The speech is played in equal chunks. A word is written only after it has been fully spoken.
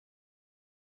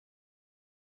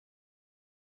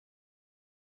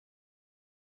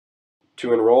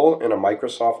To enroll in a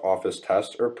Microsoft Office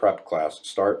test or prep class,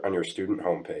 start on your student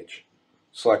homepage.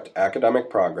 Select Academic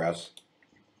Progress,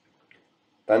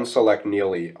 then select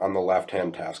Nearly on the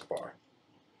left-hand taskbar.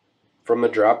 From the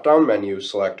drop-down menu,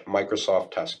 select Microsoft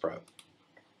Test Prep.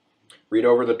 Read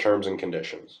over the terms and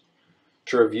conditions.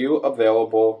 To review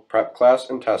available prep class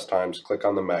and test times, click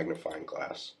on the magnifying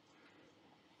glass.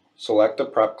 Select the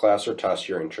prep class or test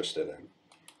you're interested in.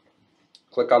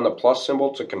 Click on the plus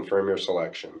symbol to confirm your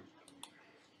selection.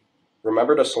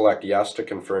 Remember to select Yes to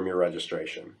confirm your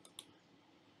registration.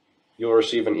 You'll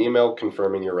receive an email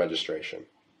confirming your registration.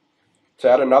 To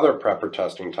add another prep or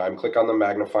testing time, click on the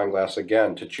magnifying glass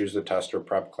again to choose the test or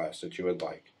prep class that you would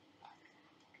like.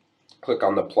 Click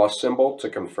on the plus symbol to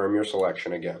confirm your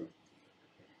selection again.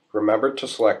 Remember to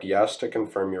select Yes to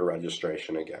confirm your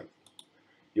registration again.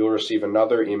 You'll receive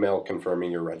another email confirming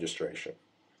your registration.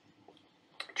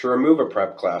 To remove a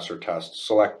prep class or test,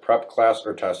 select prep class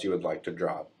or test you would like to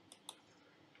drop.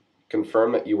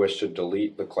 Confirm that you wish to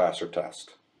delete the class or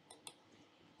test.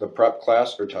 The prep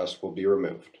class or test will be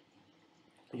removed.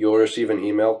 You will receive an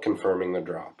email confirming the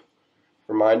drop.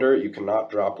 Reminder, you cannot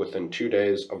drop within 2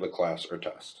 days of the class or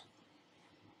test.